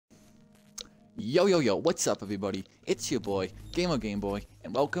Yo yo yo, what's up everybody? It's your boy, Game Boy,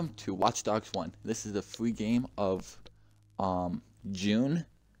 and welcome to Watch Dogs 1. This is the free game of June.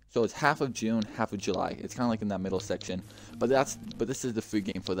 So it's half of June, half of July. It's kind of like in that middle section. But this is the free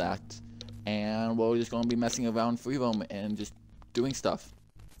game for that. And we're just going to be messing around free roam and just doing stuff.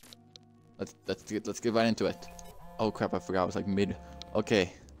 Let's get right into it. Oh crap, I forgot I was like mid.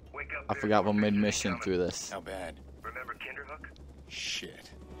 Okay. I forgot we're mid mission through this. How bad? Remember Kinderhook? Shit.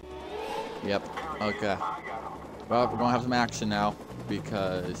 Yep. Okay. Well, we're gonna have some action now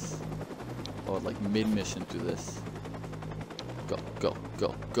because we're like mid-mission through this. Go, go,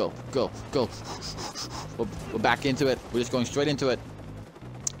 go, go, go, go. We're back into it. We're just going straight into it.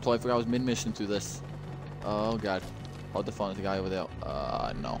 Totally forgot I was mid-mission through this. Oh god. Hold the phone with the guy over there.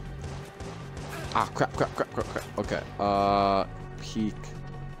 No. Ah, crap. Okay. Peek.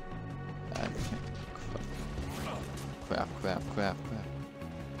 Crap. Crap.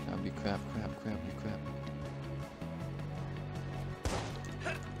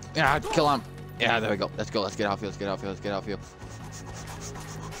 Yeah, kill him. Yeah, there we go. Let's go. Let's get off here.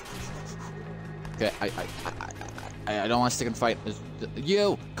 Okay, I don't want to stick and fight.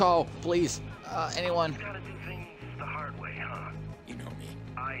 You, call, please. Anyone. You gotta do things the hard way, huh? You know me.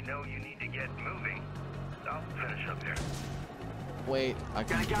 I know you need to get moving. I'll finish up here. Wait, I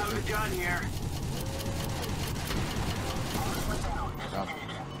can. Got the gun here.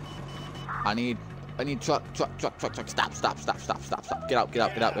 I need truck. Stop. Get out.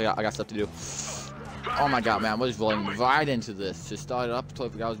 I got stuff to do. Oh my god, man, we're just rolling right into this. Just started up, totally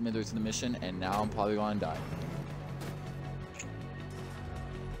forgot I was midway through the mission, and now I'm probably going to die.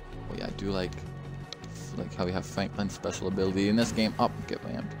 Oh yeah, I do like how we have Franklin's special ability in this game. Up, get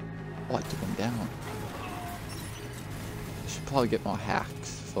rammed. Oh, I took him down. I should probably get more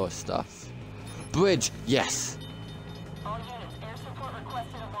hacks for stuff. Bridge, yes. All units, air support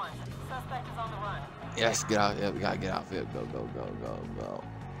requested at once. Suspect is on the run. Yes, get out. Yeah, we gotta get out here. Go.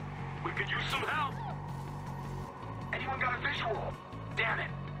 We could use some help. Anyone got a visual? Damn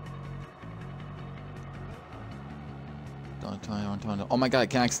it. Don't. Oh my god,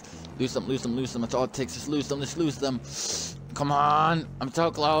 can I lose them? That's all it takes. Just lose them. Come on. I'm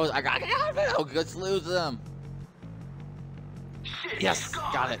so close. I gotta get out of here. Let's lose them. Shit, Yes,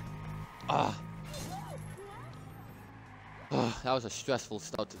 got it. That was a stressful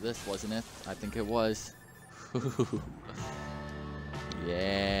start to this, wasn't it? I think it was.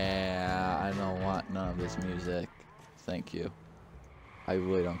 Yeah, I don't want none of this music. Thank you. I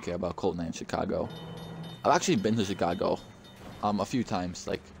really don't care about cold night in Chicago. I've actually been to Chicago a few times.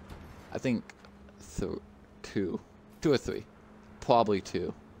 Like, I think two or three, probably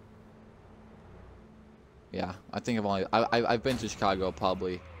two. Yeah, I think I've been to Chicago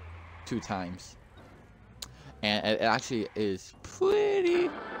probably 2 times. And it actually is pretty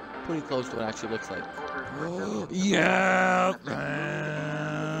close to what it actually looks like. Yeah!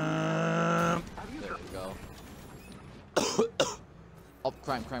 There we go. Oh,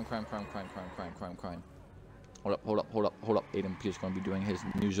 crime. Hold up. Aiden Pearce gonna be doing his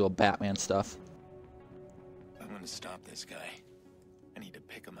usual Batman stuff. I'm gonna stop this guy. I need to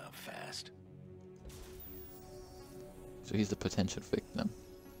pick him out fast. So he's the potential victim.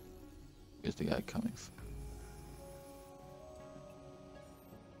 Here's the guy coming from.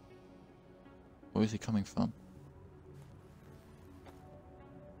 Where is he coming from?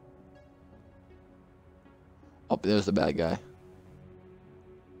 Oh, there's the bad guy.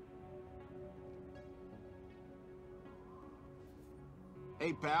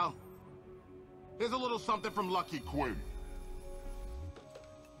 Hey, pal. Here's a little something from Lucky Quinn.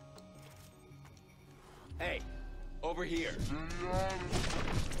 Hey, over here.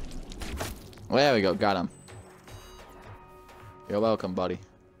 There we go, got him. You're welcome, buddy.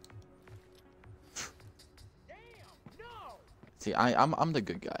 See, I'm the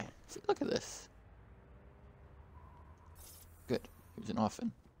good guy. See, look at this. Good. He was an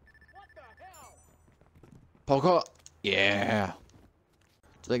orphan. Poker. Yeah.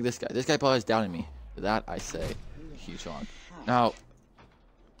 Just like this guy. This guy probably is doubting me. For that I say, huge wrong. No.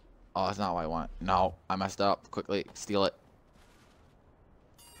 Oh, that's not what I want. No, I messed up. Quickly, steal it.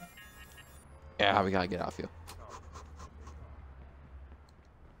 Yeah, we gotta get off here.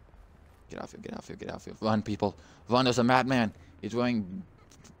 Get off here. Run, people. Run, there's a madman. He's wearing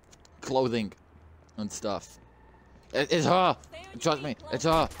clothing and stuff. It's her! Trust me, it's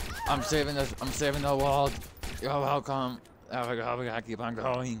her! I'm saving the world. You're welcome. There we go, we gotta keep on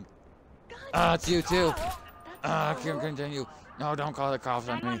going. It's you too. I can continue. No, don't call the cops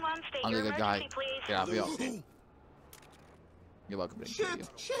on me. I'm the good guy. Get out of here. You're welcome to kill you.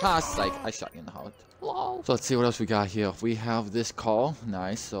 Ah, psych. I shot you in the heart. So let's see what else we got here. We have this call.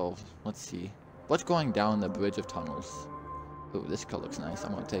 Nice. So let's see. What's going down the bridge of tunnels? Ooh, this car looks nice.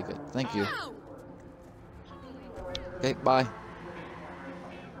 I'm gonna take it. Thank you. Okay, bye.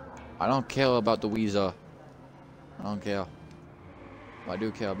 I don't care about the Weezer. I don't care. What I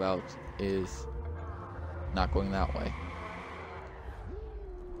do care about is not going that way.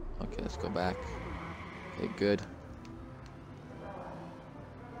 Okay, let's go back. Okay, good.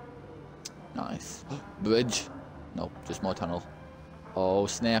 Nice. Bridge. Nope, just more tunnel. Oh,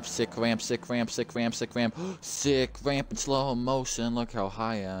 snap. Sick ramp, sick ramp, sick ramp, sick ramp. Sick ramp in slow motion. Look how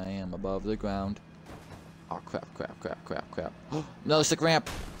high I am above the ground. Oh, crap, crap, crap, crap, crap. No, sick ramp.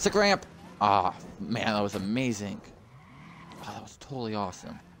 Sick ramp. Ah, man, that was amazing. Oh, that was totally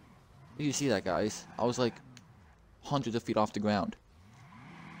awesome. Did you see that, guys? I was like hundreds of feet off the ground.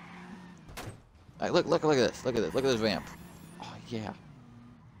 Right, look at this. Look at this. Look at this ramp. Oh, yeah.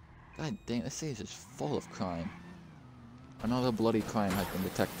 God dang, this city is just full of crime. Another bloody crime has been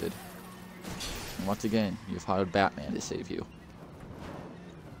detected. And once again, you've hired Batman to save you.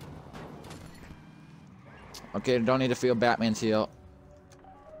 Okay, don't need to feel Batman's here.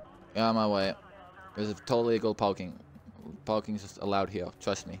 Get out of my way. There's totally legal parking. Parking is just allowed here.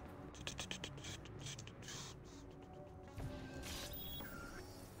 Trust me.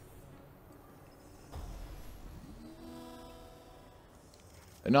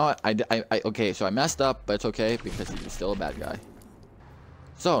 You know what? Okay, so I messed up, but it's okay because he's still a bad guy.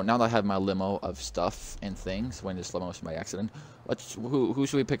 So now that I have my limo of stuff and things, when this limo was by accident, who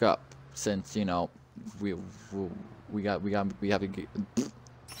should we pick up? Since you know we have to get.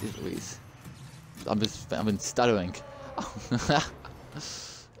 Jeez Louise. I've been stuttering.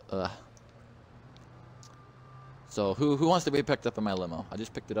 So who wants to be picked up in my limo? I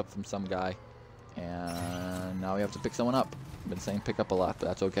just picked it up from some guy, and now we have to pick someone up. I've been saying pick up a lot, but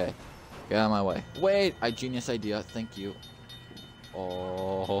that's okay. Get out of my way. Wait, genius idea. Thank you.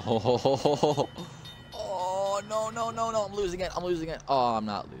 Oh, oh no! I'm losing it. Oh, I'm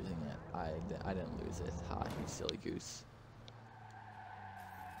not losing it. I didn't lose it. Ha, you silly goose.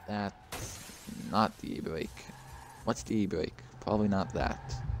 That's not the e-brake. What's the e-brake? Probably not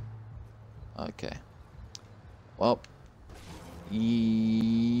that. Okay. Well.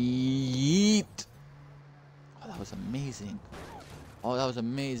 Yeet. Oh, that was amazing. Oh, that was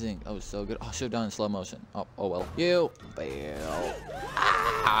amazing. That was so good. Oh, I should have done it in slow motion. Oh well. You. Bail.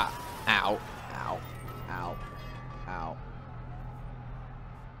 Ah. Ow. Ow. Ow. Ow.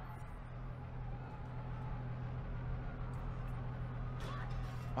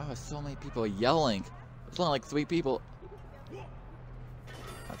 Wow, so many people yelling. There's only like 3 people.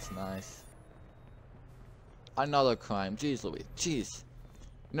 That's nice. Another crime. Jeez Louise. Jeez.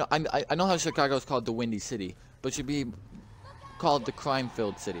 You know, I know how Chicago is called the Windy City, but it should be called the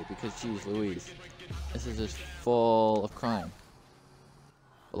crime-filled city because, jeez Louise, this is just full of crime.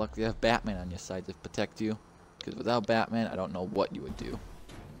 But luckily you have Batman on your side to protect you, because without Batman, I don't know what you would do.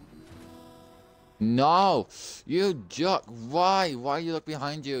 No! You jerk! Why? Why you look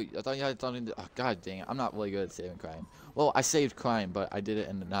behind you? I thought you had something to... Oh, god dang it. I'm not really good at saving crime. Well, I saved crime, but I did it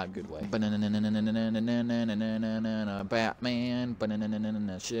in a not a good way. Batman,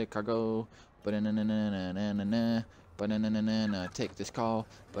 Chicago, take this call,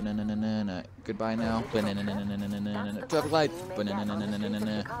 goodbye now, traffic light,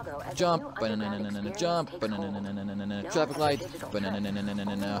 jump, jump, traffic light,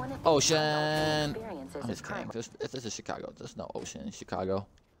 ocean. I'm just kidding. This is Chicago. There's no ocean in Chicago.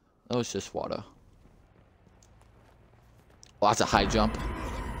 That was just water. Oh, that's a high jump.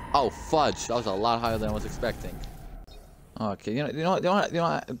 Oh, fudge. That was a lot higher than I was expecting. Okay, you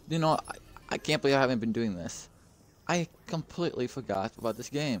know, I can't believe I haven't been doing this. I completely forgot about this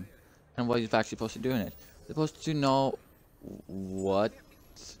game and what you're actually supposed to do in it. You're supposed to know what.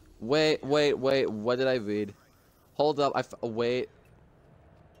 Wait. What did I read? Hold up. Wait.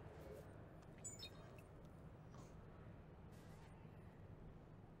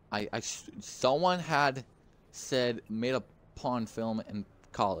 Someone had said made a porn film in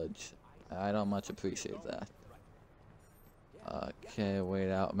college. I don't much appreciate that. Okay,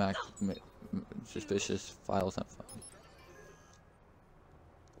 wait out. Suspicious files not found.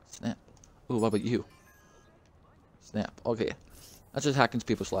 Snap. Ooh, what about you? Snap. Okay. That's just hacking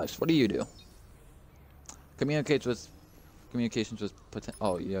people's lives. What do you do? Communications with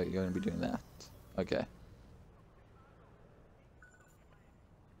oh, you're gonna be doing that. Okay.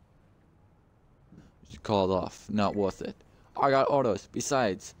 You called off. Not worth it. I got orders.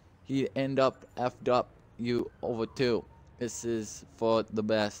 Besides, he'd end up effed up you over too. This is for the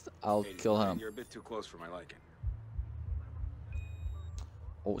best. I'll kill him. You're a bit too close for my liking.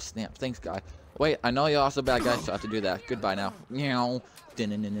 Oh snap! Thanks, guy. Wait, I know you're also bad guys, so I have to do that. Goodbye now. Meow.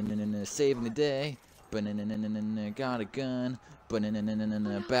 Saving the day. Got a gun.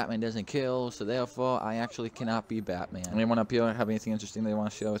 Batman doesn't kill, so therefore I actually cannot be Batman. Anyone up here have anything interesting they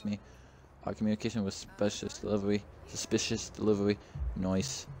want to share with me? Our communication was suspicious delivery. Suspicious delivery.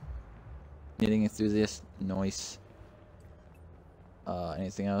 Noise. Knitting enthusiast. Noise.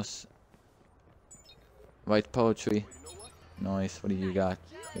 Anything else? Write poetry. Noise. What do you got?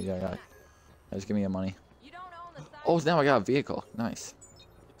 What do you got? Just give me your money. Oh, now I got a vehicle. Nice.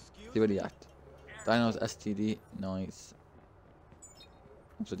 See what do you got? Dino's STD. Nice.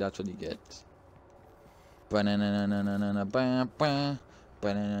 So that's what you get.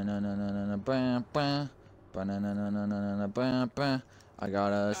 I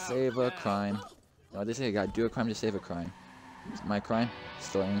gotta save a crime. No, they say I gotta do a crime to save a crime. My crime?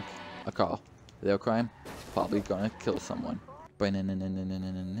 Stealing a car. Their crime? Probably gonna kill someone.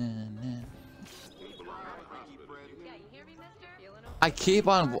 I keep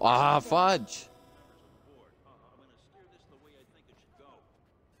on. Ah, fudge!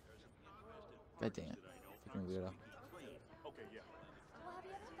 God damn it. Freaking weirdo.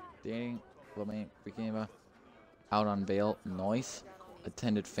 Dating, rooming, freaking out on bail, nice.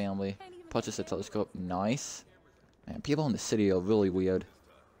 Attended family, purchased a telescope, nice. Man, people in the city are really weird.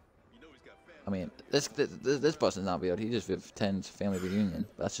 I mean, this person's not weird. He just attends family reunion.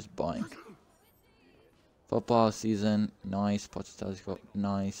 That's just boring. Football season, nice. Purchased telescope,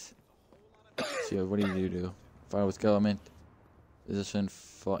 nice. So what do you do? Fire with government. Position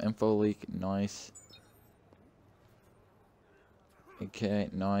for info leak, nice. Okay,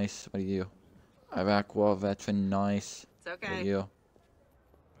 nice. What are you? Iraq War veteran, nice. It's okay. What are you?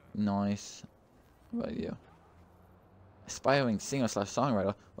 Nice. What are you? Aspiring singer /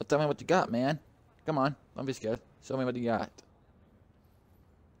 songwriter. Well, tell me what you got, man. Come on, don't be scared. Show me what you got.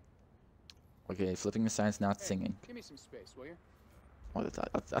 Okay, flipping the signs, not singing. Give me some space, will you? Oh,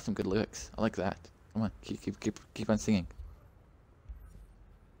 that's some good lyrics. I like that. Come on, keep on singing.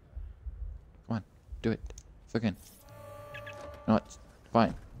 Come on, do it. Freaking. You know what?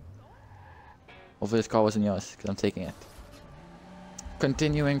 Fine. Hopefully this car wasn't yours, because I'm taking it.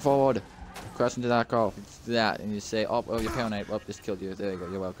 Continuing forward. Crash into that car. Do that, and you say, oh, you're paranoid. Oh, just killed you. There you go.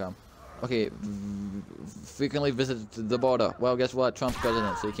 You're welcome. Okay. Frequently visit the border. Well, guess what? Trump's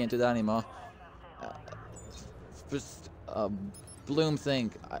president, so you can't do that anymore. Just, Bloom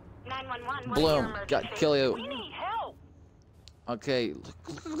thing. 911. Bloom. Kill you. We need help. Okay.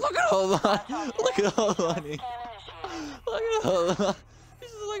 Look at all that. Look at all the money. Look at all that. He's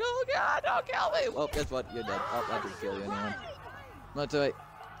just like, oh god, don't kill me. Well, guess what? You're dead. Oh, that didn't kill you anyway. Not right.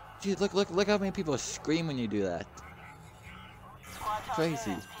 Geez, look how many people scream when you do that.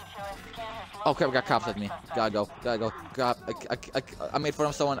 Crazy. Oh crap, we got cops after me. Gotta go. Cop. I made fun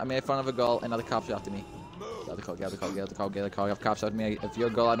of someone. I made fun of a girl, and now the cops are after me. Get the call. Have cops after me. If you're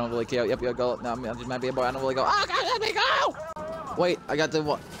a girl, I don't really care. Yep, you're a girl. No, I'm just might be a boy. I don't really go. Oh god, let me go! Wait, I got the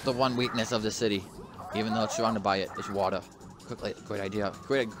one weakness of the city. Even though it's surrounded by it, it's water. Quickly, great idea.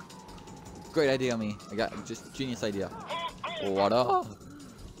 Great idea, me. I got just genius idea. Water.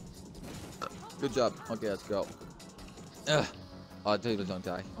 Good job. Okay, let's go. Ugh. Oh, dude, don't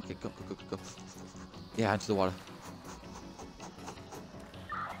die. Okay, go. Yeah, into the water.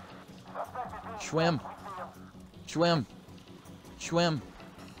 Swim.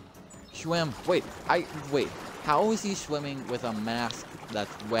 Wait, how is he swimming with a mask that's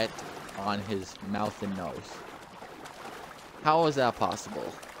wet on his mouth and nose? How is that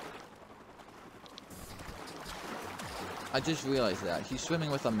possible? I just realized that. He's swimming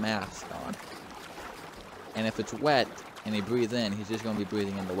with a mask on. And if it's wet and he breathes in, he's just going to be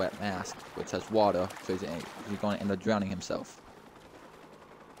breathing in the wet mask, which has water, so he's going to end up drowning himself.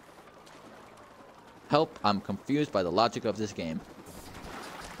 Help, I'm confused by the logic of this game.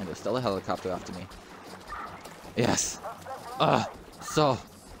 And there's still a helicopter after me. Yes. So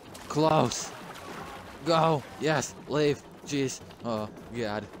close. Go. Yes. Leave. Jeez. Oh,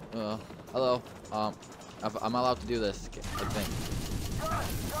 God. Hello. I'm allowed to do this, I think.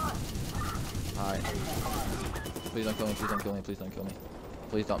 Alright. Please don't kill me.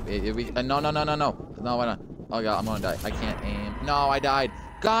 Please don't. No. No, why not? Oh, God, I'm gonna die. I can't aim. No, I died.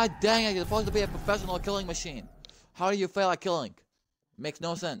 God dang it, you're supposed to be a professional killing machine. How do you fail at killing? Makes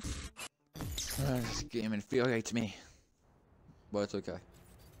no sense. This game infuriates me. But it's okay.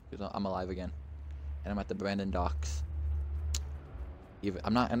 Because I'm alive again. And I'm at the Brandon docks.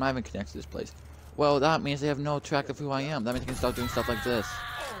 I'm not even connected to this place. Well, that means they have no track of who I am. That means I can start doing stuff like this.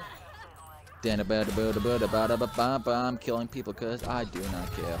 I'm killing people because I do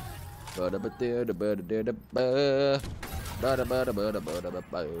not care.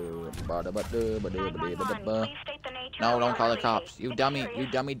 No, don't call the cops. You dummy. You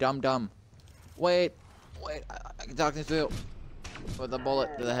dummy dumb. Wait. I can talk this through. With a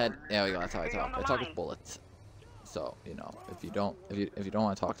bullet to the head. There we go. That's how I talk. I talk with bullets. So, you know, if you don't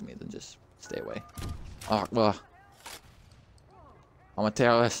want to talk to me, then just stay away. Oh, well. I'm a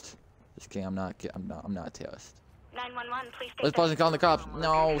terrorist. Just kidding. I'm not a terrorist. 911, please state This person calling the cops.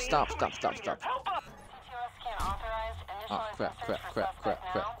 No, stop. CTOS can't authorize Oh,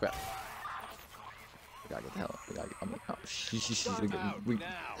 initial crap. We gotta get the hell.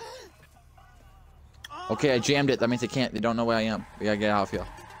 Okay, I jammed it. That means they don't know where I am. We gotta get out of here.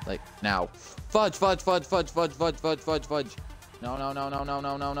 Like, now. Fudge. No.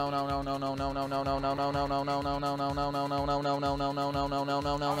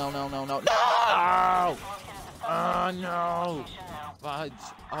 Oh no! Fudge.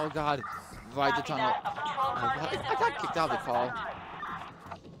 Oh god. Right the tunnel. Oh, god. I got kicked out of the call.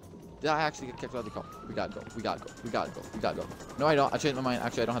 Did I actually get kicked out of the call? We gotta go. No, I don't. I changed my mind.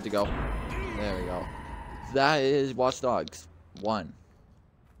 Actually, I don't have to go. There we go. That is Watch Dogs 1.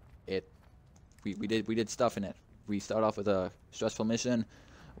 We did stuff in it. We started off with a stressful mission.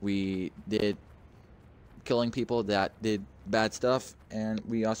 We did killing people that did bad stuff, and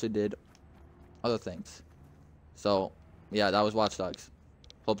we also did other things. So, yeah, that was Watch Dogs.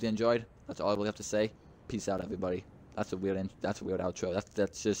 Hope you enjoyed. That's all we have to say. Peace out, everybody. That's a weird outro.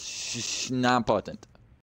 That's just not important.